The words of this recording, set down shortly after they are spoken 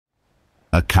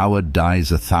A coward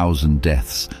dies 1,000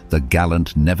 deaths, the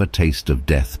gallant never taste of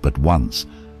death but once.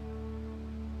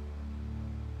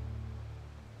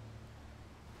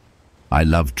 I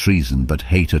love treason but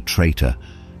hate a traitor.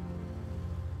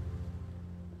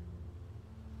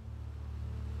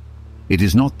 It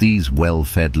is not these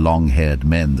well-fed, long-haired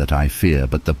men that I fear,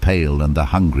 but the pale and the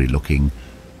hungry-looking.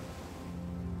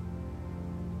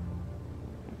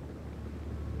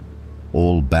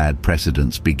 All bad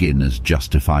precedents begin as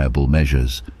justifiable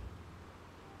measures.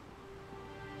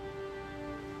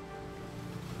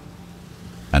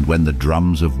 And when the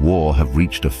drums of war have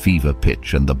reached a fever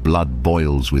pitch and the blood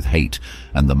boils with hate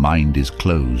and the mind is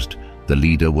closed, the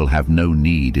leader will have no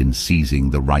need in seizing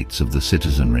the rights of the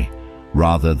citizenry.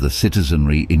 Rather, the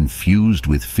citizenry, infused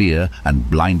with fear and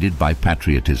blinded by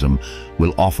patriotism,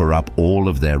 will offer up all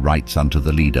of their rights unto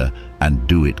the leader, and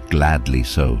do it gladly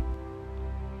so.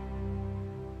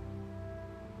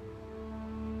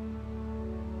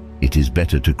 It is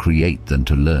better to create than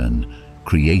to learn.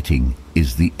 Creating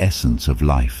is the essence of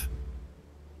life.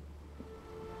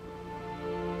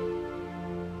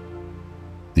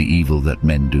 The evil that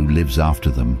men do lives after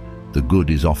them. The good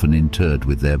is often interred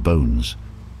with their bones.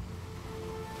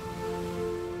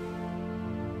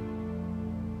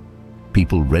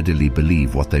 People readily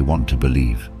believe what they want to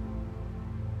believe.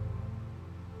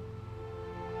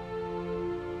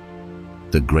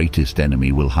 The greatest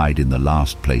enemy will hide in the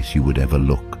last place you would ever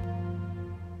look.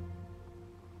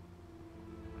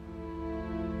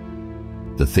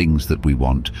 The things that we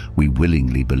want, we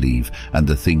willingly believe, and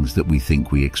the things that we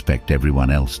think, we expect everyone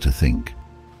else to think.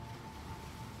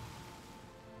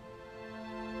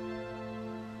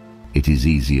 It is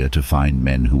easier to find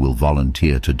men who will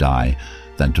volunteer to die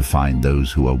than to find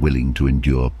those who are willing to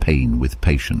endure pain with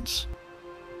patience.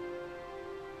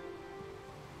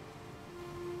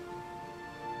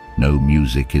 No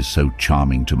music is so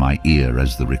charming to my ear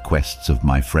as the requests of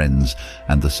my friends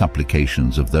and the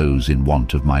supplications of those in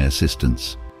want of my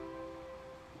assistance.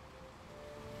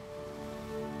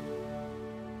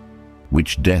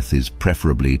 Which death is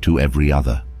preferably to every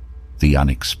other? The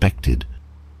unexpected.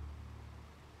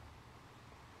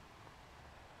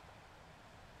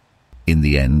 In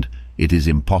the end, it is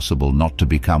impossible not to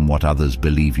become what others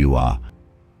believe you are.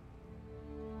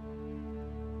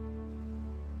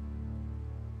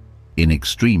 In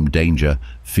extreme danger,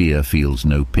 fear feels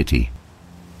no pity.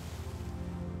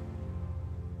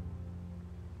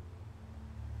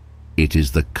 It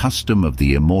is the custom of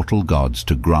the immortal gods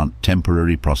to grant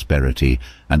temporary prosperity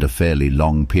and a fairly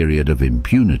long period of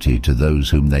impunity to those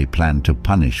whom they plan to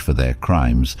punish for their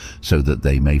crimes, so that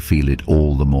they may feel it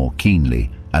all the more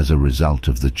keenly as a result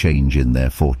of the change in their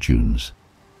fortunes.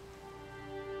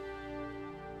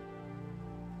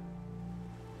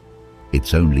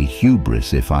 It's only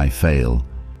hubris if I fail.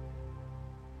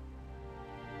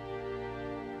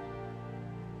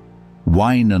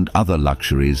 Wine and other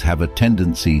luxuries have a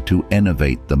tendency to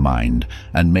enervate the mind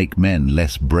and make men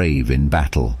less brave in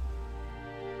battle.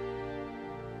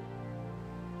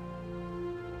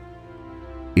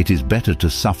 It is better to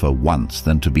suffer once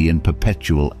than to be in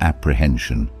perpetual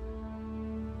apprehension.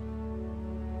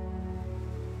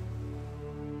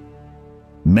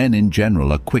 Men in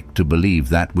general are quick to believe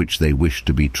that which they wish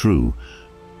to be true.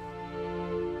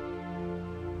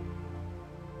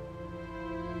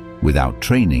 Without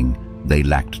training, they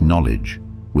lacked knowledge.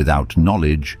 Without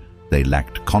knowledge, they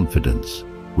lacked confidence.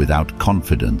 Without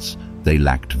confidence, they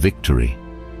lacked victory.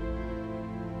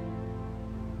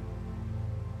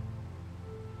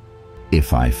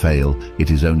 If I fail, it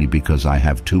is only because I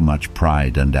have too much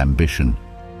pride and ambition.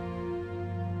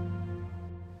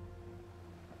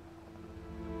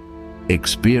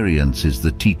 Experience is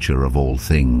the teacher of all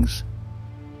things.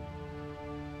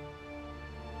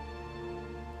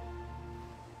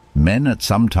 Men at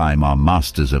some time are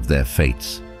masters of their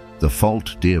fates. The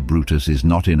fault, dear Brutus, is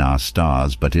not in our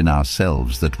stars, but in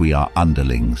ourselves, that we are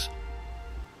underlings.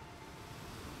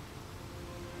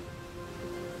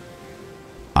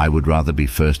 I would rather be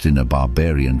first in a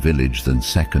barbarian village than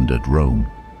second at Rome.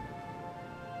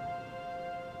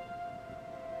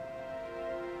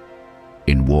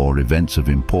 In war, events of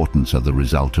importance are the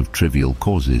result of trivial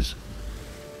causes.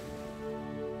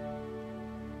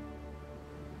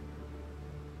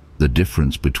 The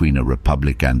difference between a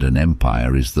republic and an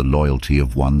empire is the loyalty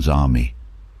of one's army.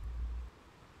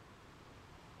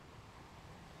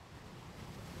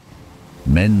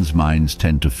 Men's minds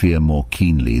tend to fear more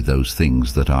keenly those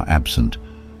things that are absent.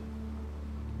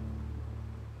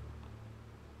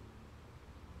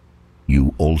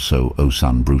 You also, O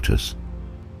son Brutus.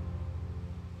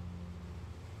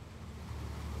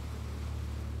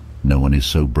 No one is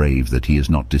so brave that he is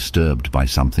not disturbed by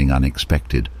something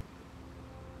unexpected.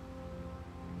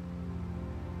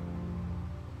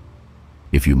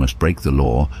 If you must break the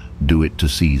law, do it to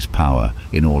seize power.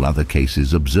 In all other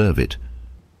cases, observe it.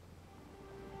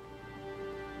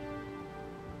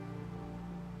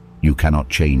 You cannot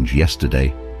change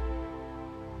yesterday.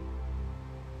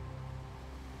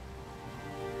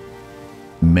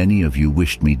 Many of you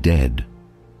wished me dead.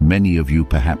 Many of you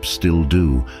perhaps still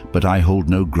do, but I hold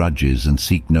no grudges and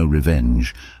seek no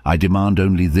revenge. I demand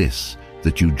only this,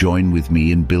 that you join with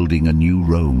me in building a new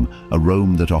Rome, a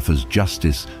Rome that offers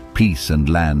justice, peace and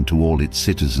land to all its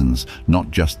citizens, not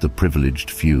just the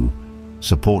privileged few.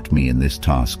 Support me in this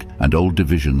task, and old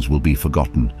divisions will be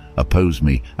forgotten. Oppose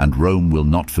me, and Rome will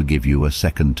not forgive you a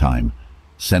second time.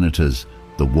 Senators,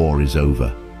 the war is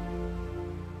over.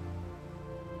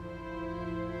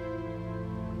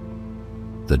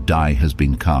 The die has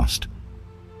been cast.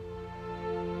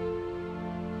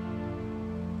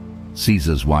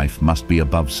 Caesar's wife must be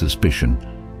above suspicion.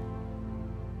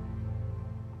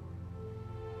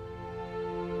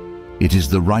 It is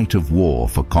the right of war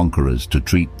for conquerors to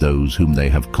treat those whom they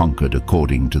have conquered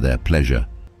according to their pleasure.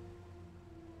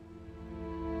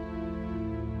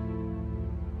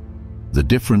 The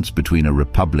difference between a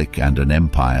republic and an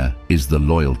empire is the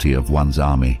loyalty of one's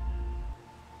army.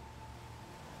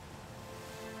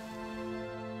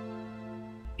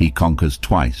 He conquers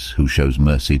twice who shows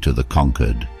mercy to the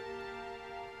conquered.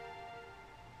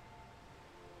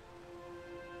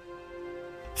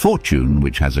 Fortune,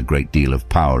 which has a great deal of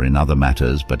power in other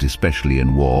matters, but especially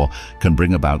in war, can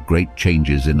bring about great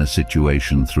changes in a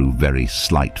situation through very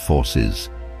slight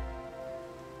forces.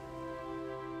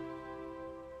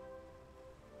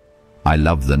 I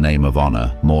love the name of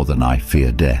honor more than I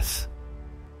fear death.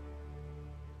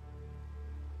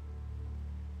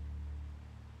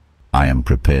 I am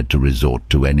prepared to resort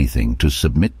to anything, to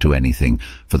submit to anything,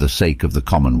 for the sake of the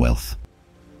Commonwealth.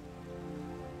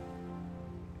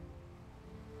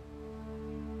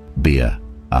 Beer,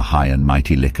 a high and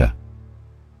mighty liquor.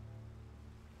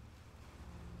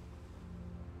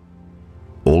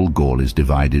 All Gaul is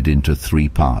divided into 3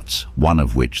 parts, one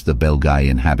of which the Belgae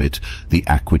inhabit, the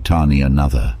Aquitani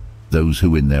another. Those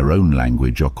who in their own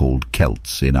language are called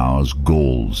Celts, in ours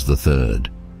Gauls the third.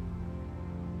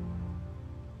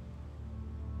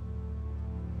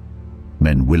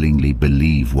 Men willingly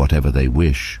believe whatever they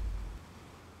wish.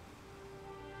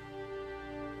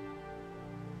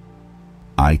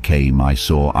 I came, I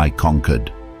saw, I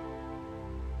conquered.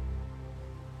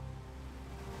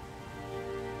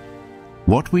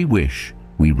 What we wish,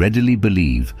 we readily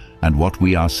believe, and what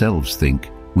we ourselves think,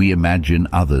 we imagine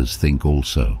others think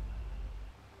also.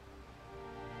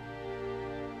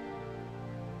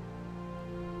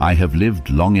 I have lived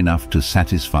long enough to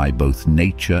satisfy both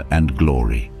nature and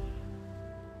glory.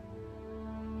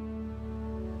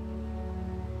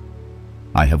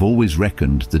 I have always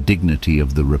reckoned the dignity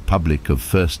of the Republic of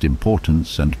first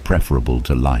importance and preferable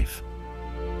to life.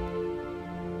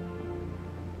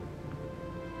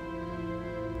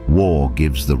 War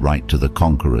gives the right to the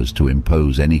conquerors to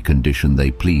impose any condition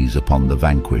they please upon the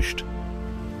vanquished.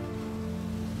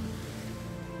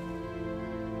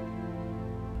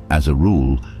 As a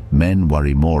rule, men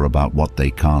worry more about what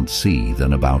they can't see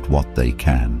than about what they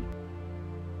can.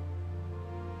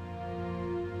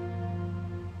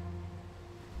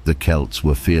 The Celts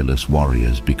were fearless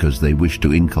warriors because they wished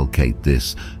to inculcate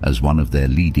this as one of their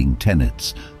leading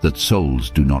tenets, that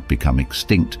souls do not become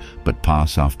extinct but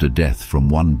pass after death from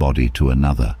one body to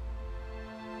another.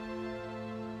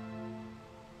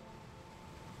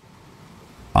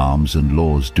 Arms and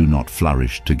laws do not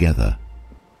flourish together.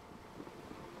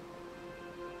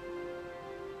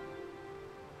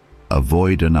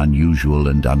 Avoid an unusual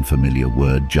and unfamiliar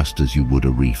word just as you would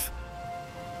a reef.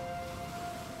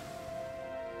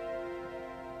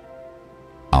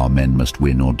 Our men must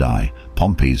win or die.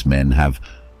 Pompey's men have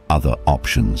other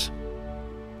options.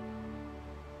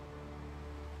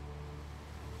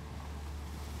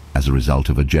 As a result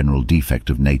of a general defect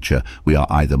of nature, we are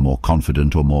either more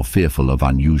confident or more fearful of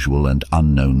unusual and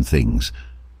unknown things.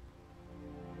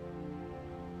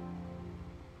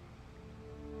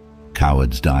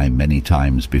 Cowards die many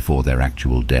times before their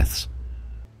actual deaths.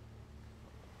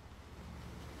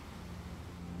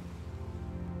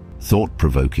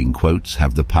 Thought-provoking quotes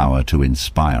have the power to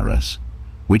inspire us.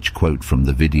 Which quote from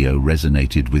the video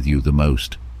resonated with you the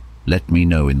most? Let me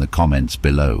know in the comments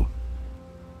below.